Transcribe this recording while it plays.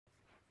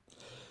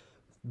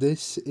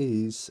This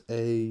is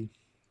a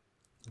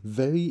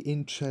very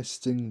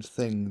interesting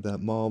thing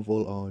that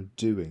Marvel are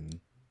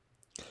doing,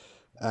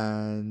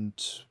 and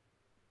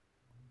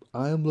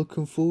I am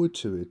looking forward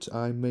to it.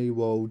 I may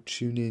well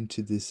tune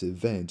into this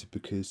event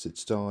because it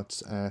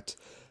starts at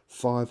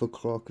 5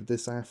 o'clock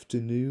this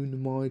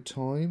afternoon, my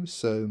time,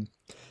 so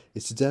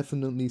it's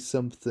definitely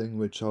something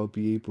which I'll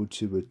be able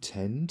to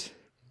attend.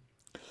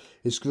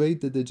 It's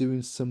great that they're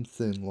doing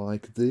something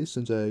like this,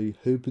 and I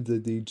hope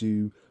that they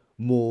do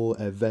more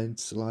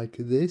events like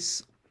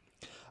this.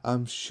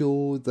 I'm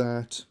sure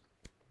that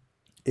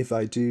if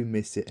I do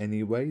miss it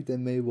anyway, there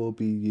may well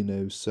be,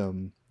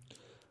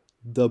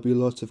 there'll be a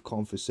lot of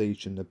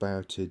conversation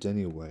about it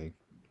anyway.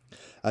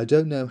 I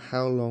don't know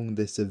how long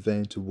this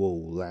event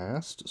will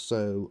last,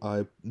 so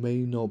I may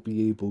not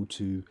be able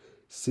to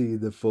see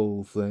the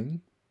full thing.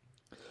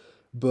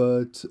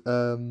 But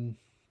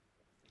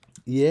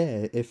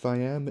yeah, if I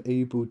am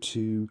able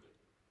to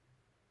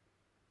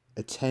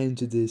attend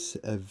this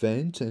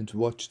event and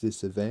watch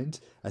this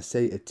event, I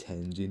say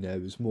attend,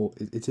 it's more,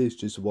 it is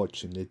just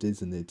watching it,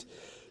 isn't it?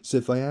 So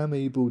if I am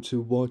able to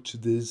watch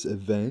this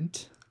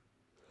event,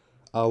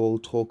 I will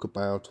talk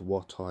about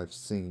what I've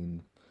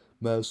seen,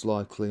 most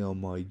likely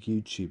on my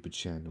YouTube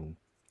channel.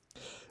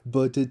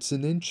 But it's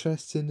an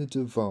interesting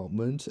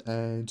development,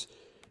 and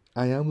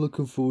I am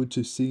looking forward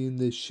to seeing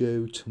this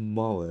show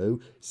tomorrow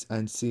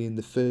and seeing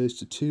the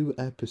first two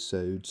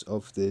episodes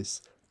of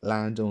this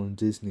land on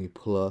Disney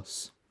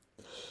Plus.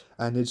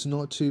 And it's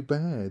not too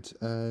bad.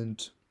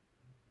 And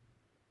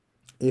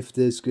if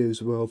this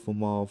goes well for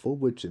Marvel,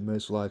 which it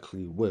most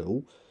likely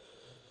will,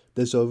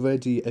 there's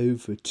already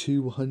over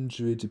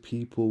 200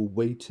 people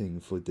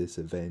waiting for this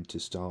event to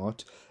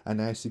start,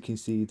 and as you can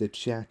see, the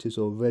chat is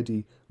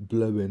already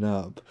blowing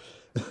up.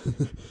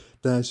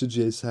 That's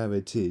just how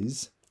it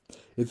is.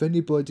 If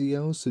anybody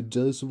else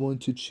does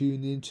want to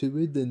tune into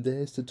it, then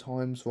there's the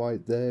times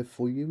right there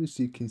for you. As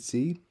you can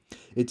see,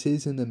 it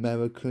is in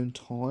American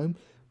time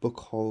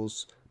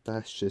because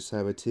that's just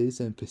how it is,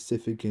 in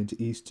Pacific and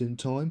Eastern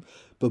time.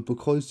 But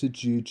because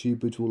it's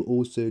YouTube, it will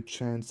also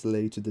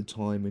translate the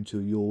time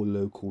into your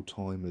local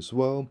time as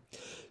well.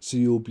 So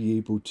you'll be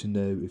able to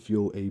know if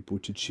you're able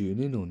to tune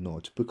in or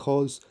not,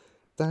 because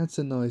that's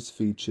a nice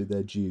feature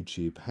that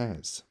YouTube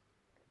has.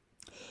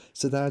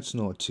 So that's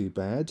not too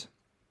bad.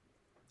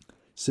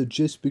 So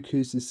just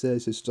because it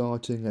says it's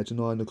starting at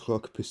 9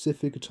 o'clock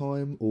Pacific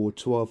time or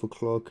 12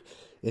 o'clock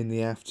in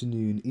the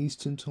afternoon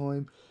Eastern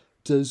time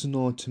does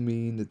not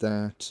mean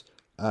that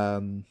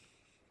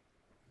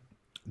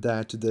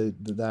that's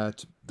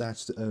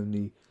the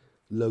only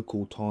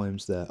local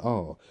times there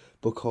are,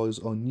 because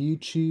on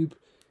YouTube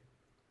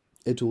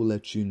it will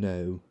let you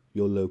know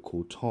your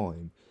local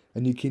time,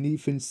 and you can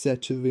even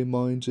set a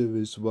reminder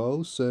as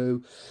well.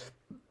 So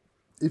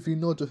if you're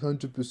not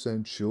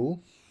 100% sure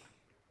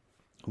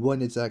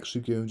when it's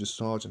actually going to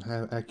start and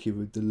how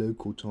accurate the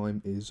local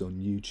time is on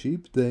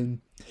YouTube, then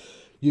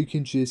you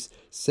can just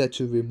set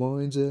a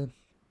reminder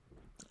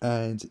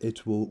and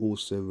it will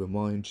also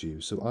remind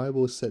you. So I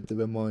will set the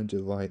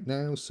reminder right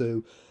now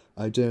so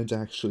I don't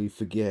actually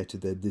forget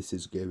that this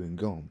is going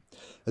on,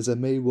 as I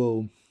may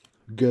well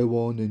go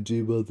on and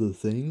do other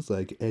things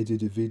like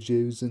edit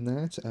videos and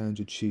that,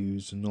 and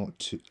choose not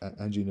to,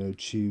 and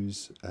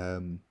choose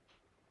I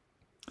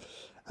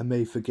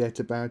may forget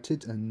about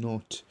it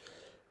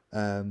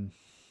um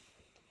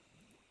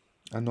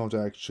and not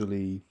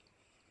actually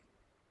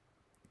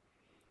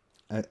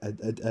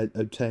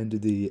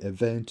attend the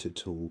event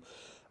at all.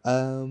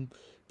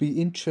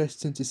 Be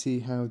interesting to see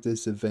how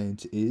this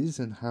event is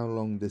and how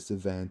long this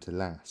event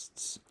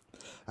lasts.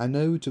 I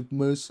know it will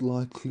most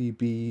likely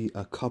be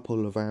a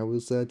couple of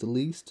hours at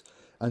least,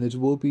 and it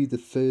will be the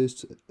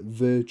first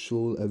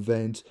virtual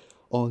event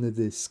on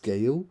this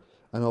scale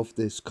and of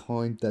this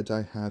kind that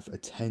I have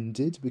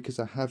attended, because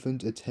I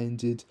haven't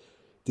attended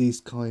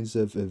these kinds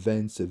of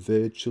events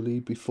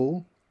virtually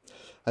before.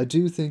 I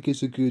do think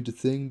it's a good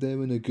thing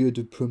though, and a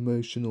good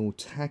promotional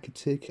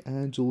tactic,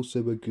 and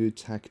also a good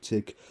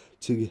tactic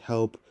to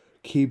help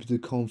keep the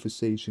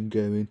conversation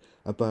going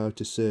about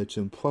a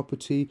certain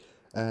property,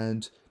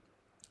 and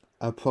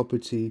a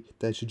property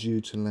that's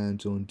due to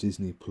land on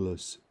Disney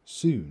Plus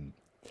soon.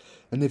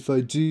 And if I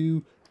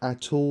do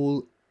at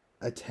all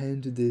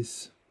attend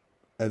this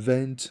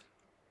event,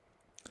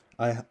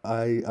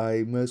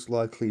 I most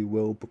likely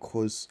will,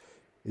 because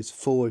it's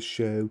for a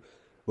show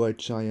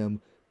which I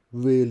am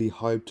really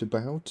hyped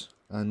about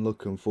and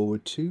looking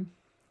forward to.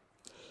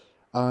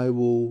 I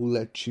will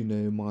let you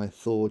know my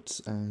thoughts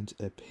and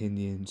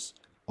opinions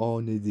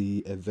on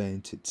the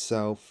event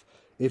itself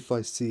if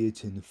I see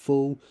it in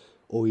full,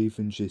 or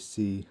even just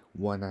see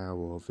 1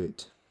 hour of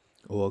it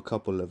or a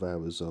couple of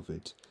hours of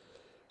it.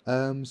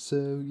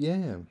 So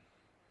yeah,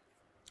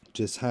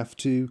 just have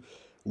to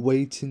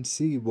wait and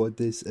see what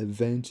this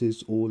event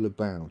is all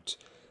about.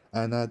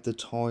 And at the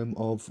time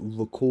of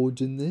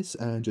recording this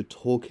and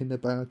talking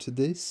about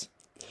this,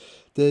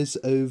 there's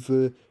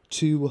over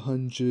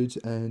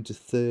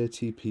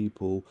 230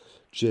 people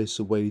just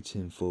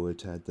waiting for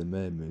it at the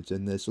moment,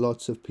 and there's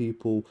lots of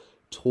people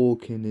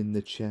talking in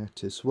the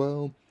chat as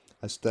well,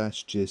 as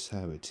that's just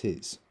how it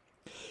is.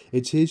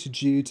 It is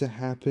due to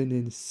happen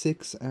in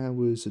 6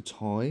 hours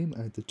time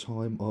at the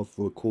time of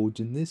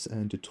recording this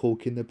and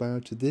talking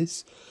about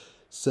this,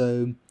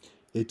 so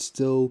it's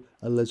still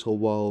a little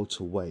while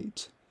to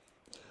wait.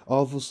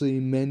 Obviously,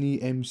 many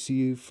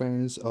MCU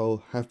fans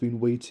have been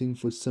waiting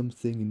for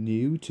something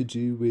new to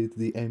do with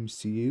the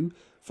MCU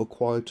for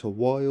quite a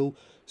while,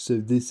 so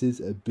this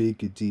is a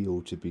big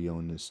deal, to be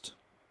honest.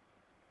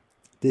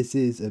 This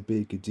is a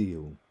big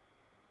deal.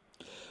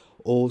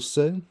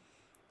 Also,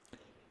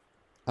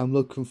 I'm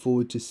looking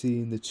forward to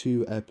seeing the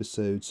 2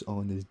 episodes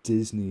on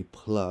Disney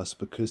Plus,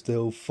 because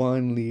they'll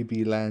finally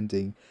be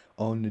landing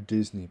on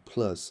Disney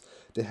Plus.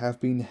 They have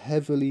been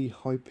heavily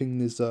hyping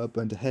this up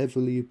and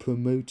heavily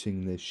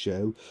promoting this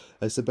show,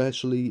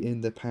 especially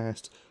in the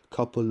past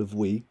couple of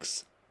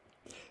weeks.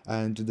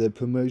 And the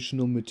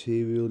promotional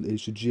material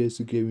is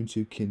just going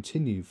to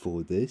continue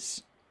for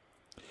this.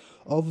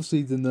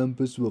 Obviously, the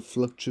numbers will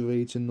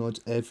fluctuate and not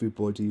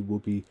everybody will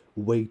be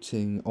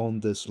waiting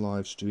on this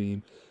live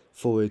stream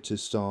for it to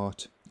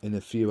start in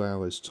a few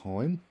hours'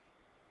 time.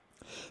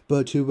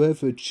 But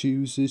whoever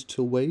chooses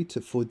to wait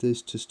for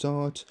this to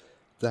start,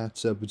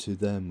 that's up to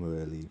them,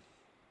 really.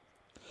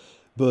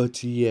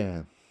 But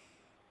yeah,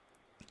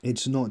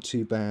 it's not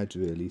too bad,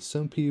 really.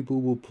 Some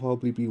people will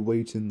probably be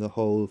waiting the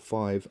whole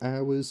 5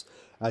 hours,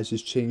 as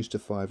it's changed to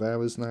 5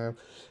 hours now.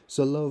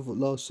 So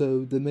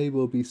there may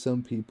well be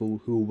some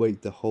people who will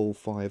wait the whole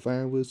 5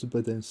 hours,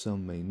 but then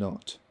some may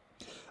not.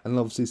 And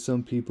obviously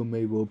some people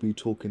may well be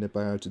talking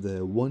about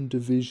their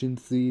WandaVision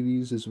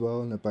theories as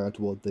well, and about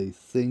what they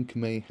think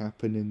may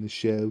happen in the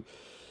show.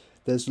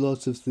 There's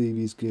lots of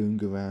theories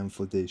going around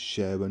for this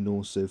show, and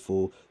also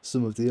for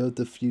some of the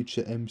other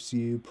future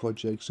MCU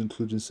projects,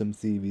 including some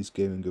theories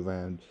going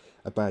around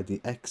about the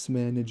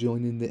X-Men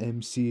joining the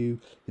MCU,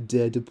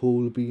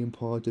 Deadpool being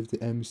part of the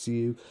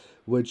MCU,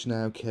 which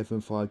now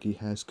Kevin Feige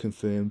has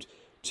confirmed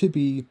to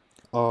be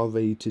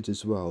R-rated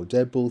as well.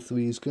 Deadpool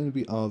 3 is going to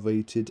be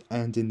R-rated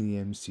and in the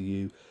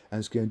MCU, and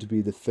it's going to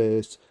be the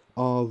first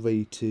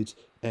R-rated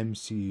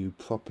MCU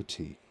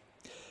property.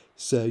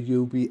 So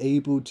you'll be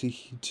able to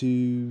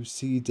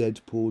see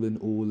Deadpool in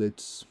all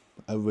its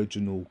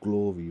original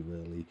glory,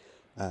 really.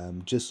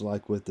 Just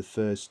like with the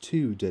first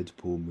 2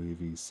 Deadpool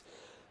movies.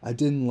 I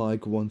didn't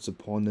like Once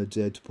Upon a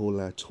Deadpool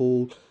at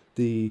all.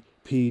 The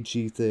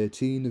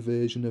PG-13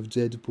 version of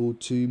Deadpool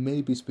 2,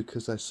 maybe it's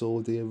because I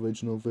saw the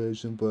original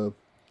version, but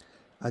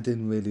I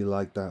didn't really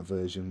like that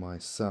version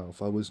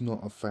myself. I was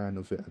not a fan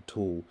of it at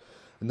all.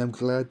 And I'm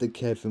glad that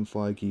Kevin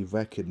Feige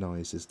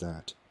recognises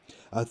that.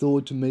 I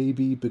thought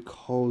maybe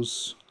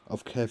because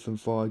of Kevin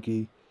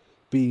Feige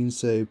being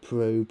so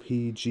pro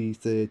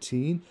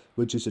PG-13,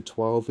 which is a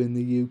 12 in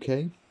the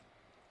UK,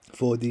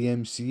 for the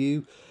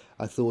MCU,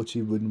 I thought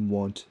he wouldn't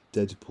want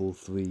Deadpool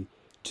 3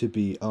 to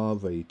be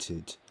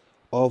R-rated.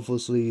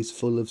 Obviously, it's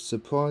full of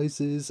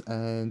surprises,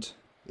 and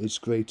it's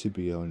great, to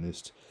be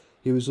honest.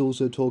 He was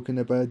also talking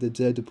about the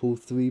Deadpool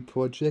 3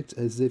 project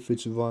as if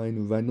it's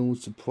Ryan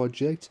Reynolds'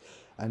 project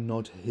and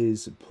not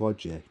his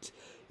project.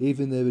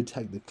 Even though it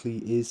technically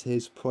is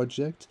his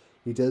project,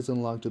 he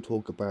doesn't like to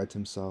talk about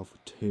himself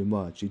too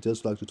much. He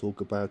does like to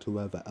talk about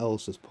whoever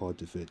else is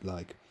part of it,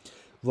 like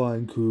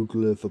Ryan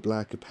Coogler for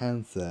Black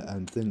Panther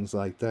and things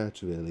like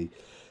that, really.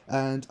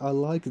 And I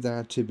like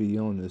that, to be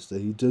honest,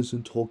 that he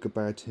doesn't talk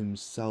about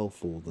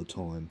himself all the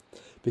time,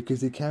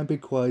 because it can be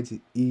quite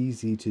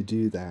easy to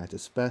do that,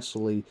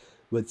 especially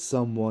with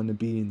someone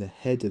being the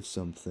head of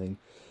something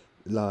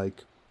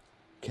like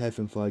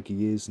Kevin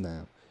Feige is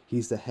now.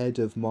 He's the head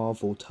of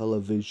Marvel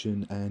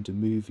television and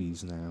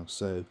movies now,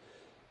 so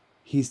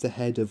he's the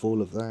head of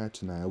all of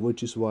that now,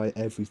 which is why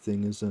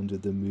everything is under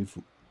the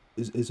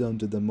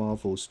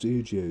Marvel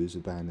Studios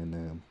banner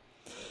now.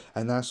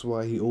 And that's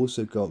why he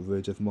also got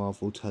rid of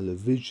Marvel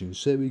Television,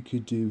 so he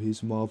could do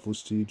his Marvel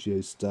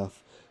Studios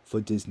stuff for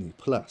Disney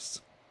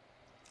Plus,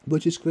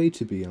 which is great,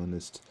 to be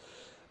honest.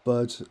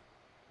 But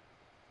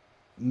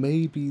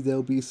maybe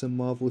there'll be some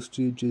Marvel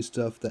Studios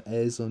stuff that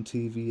airs on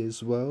TV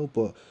as well,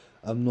 but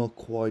I'm not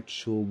quite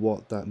sure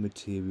what that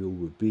material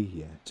would be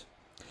yet.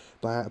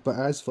 But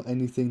as for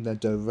anything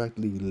that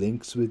directly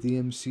links with the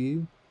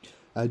MCU,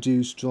 I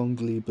do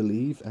strongly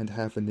believe, and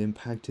have an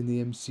impact in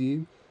the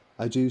MCU,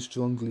 I do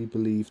strongly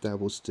believe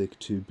that will stick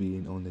to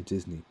being on the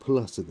Disney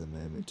Plus at the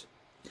moment.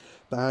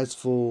 But as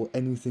for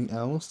anything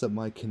else that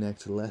might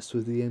connect less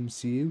with the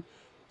MCU,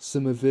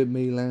 some of it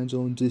may land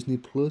on Disney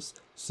Plus,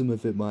 some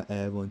of it might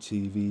air on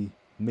TV.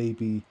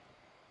 Maybe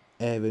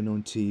airing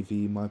on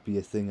TV might be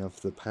a thing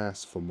of the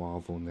past for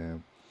Marvel now.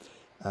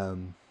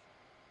 And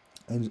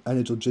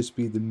it'll just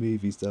be the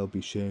movies they'll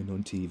be showing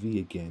on TV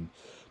again.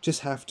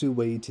 Just have to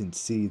wait and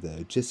see,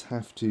 though. Just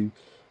have to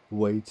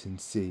wait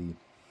and see.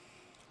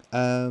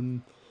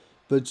 But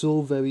it's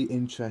all very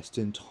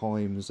interesting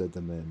times at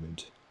the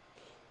moment.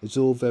 It's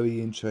all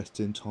very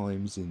interesting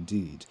times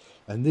indeed.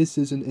 And this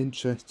is an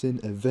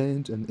interesting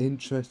event, an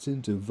interesting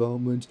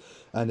development,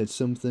 and it's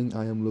something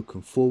I am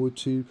looking forward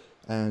to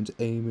and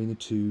aiming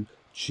to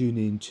tune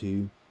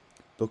into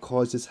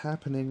because it's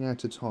happening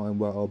at a time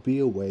where I'll be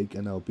awake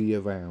and I'll be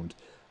around.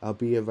 I'll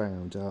be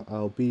around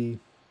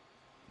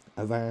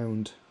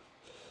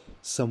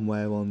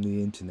somewhere on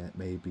the internet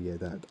maybe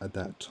at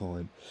that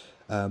time,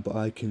 but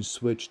I can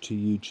switch to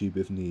YouTube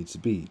if needs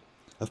be.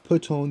 I've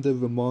put on the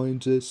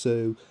reminder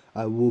so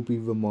I will be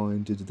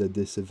reminded that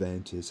this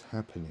event is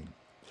happening.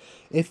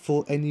 If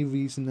for any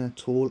reason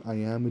at all I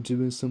am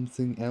doing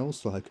something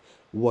else, like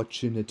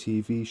watching a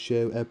TV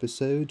show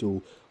episode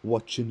or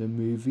watching a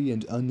movie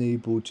and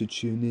unable to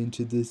tune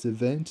into this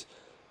event,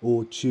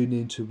 or tune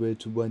into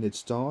it when it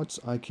starts,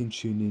 I can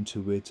tune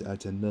into it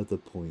at another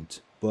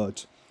point.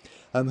 But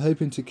I'm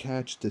hoping to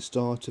catch the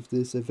start of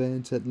this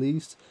event at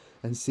least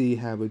and see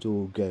how it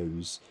all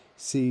goes.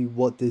 See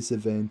what this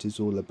event is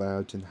all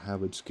about and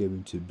how it's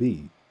going to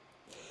be.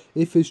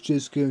 If it's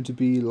just going to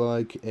be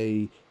like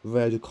a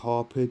red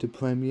carpet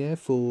premiere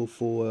for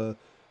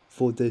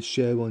this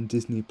show on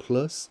Disney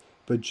Plus,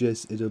 but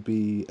just it'll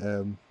be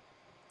a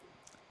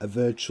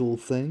virtual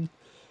thing,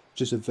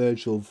 just a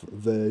virtual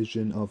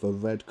version of a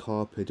red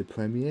carpet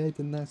premiere,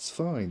 then that's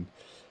fine.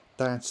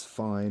 That's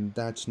fine.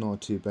 That's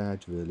not too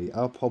bad, really.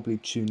 I'll probably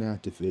tune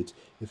out of it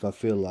if I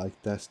feel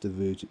like that's the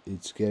route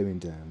it's going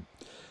down.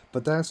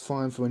 But that's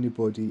fine for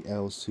anybody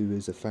else who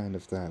is a fan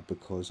of that,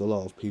 because a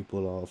lot of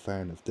people are a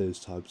fan of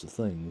those types of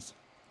things.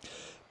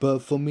 But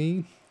for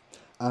me,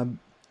 um,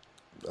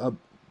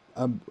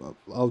 um,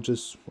 I'll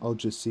just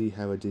see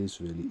how it is.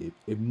 Really,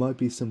 it might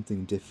be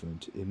something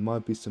different. It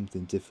might be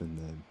something different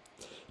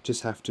though.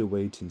 Just have to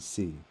wait and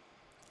see.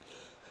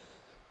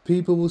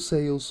 People will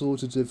say all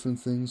sorts of different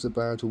things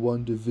about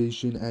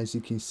WandaVision, as you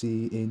can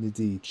see in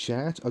the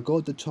chat. I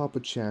got the top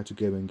of chat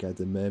going at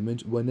the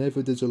moment.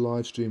 Whenever there's a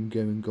live stream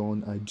going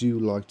on, I do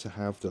like to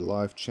have the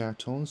live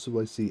chat on, so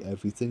I see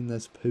everything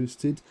that's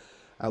posted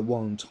at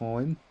one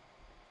time.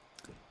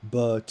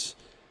 But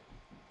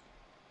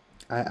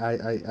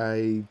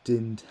I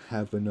didn't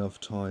have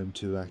enough time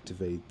to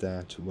activate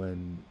that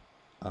when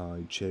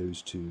I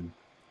chose to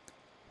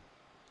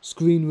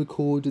screen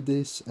record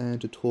this and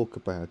to talk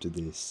about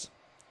this.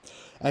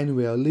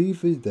 Anyway, I'll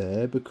leave it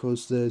there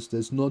because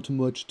there's not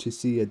much to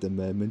see at the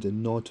moment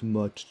and not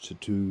much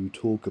to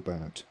talk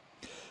about.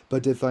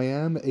 But if I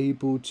am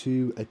able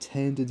to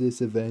attend this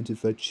event,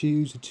 if I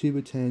choose to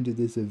attend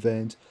this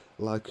event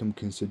like I'm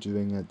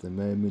considering at the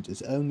moment,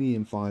 it's only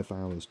in 5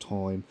 hours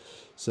time,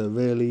 so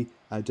really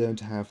I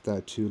don't have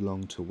that too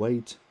long to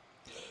wait.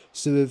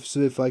 So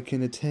if I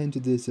can attend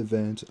this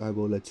event, I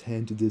will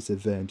attend this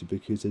event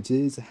because it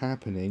is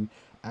happening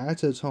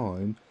at a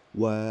time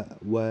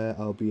where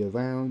I'll be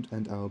around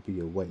and I'll be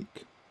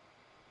awake.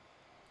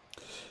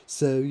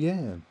 So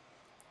yeah.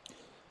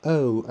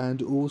 Oh,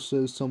 and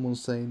also someone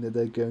saying that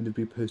they're going to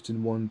be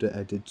posting Wanda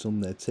edits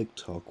on their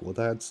TikTok. Well,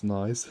 that's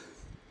nice.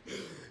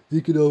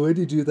 You can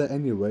already do that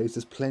anyways.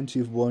 There's plenty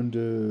of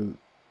Wanda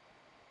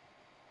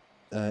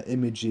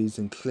images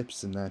and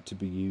clips and that to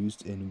be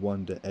used in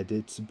Wanda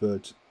edits,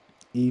 but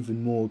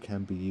even more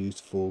can be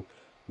used for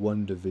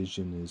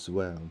WandaVision as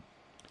well.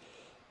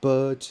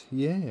 But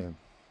yeah.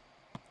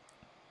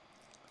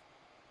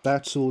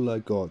 That's all I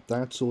got.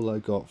 That's all I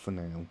got for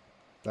now.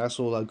 That's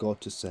all I got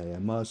to say. I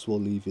might as well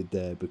leave it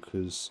there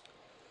because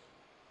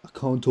I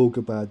can't talk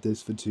about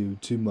this for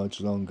too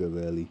much longer,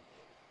 really.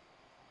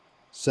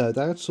 So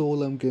that's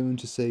all I'm going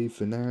to say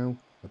for now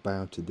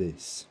about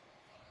this.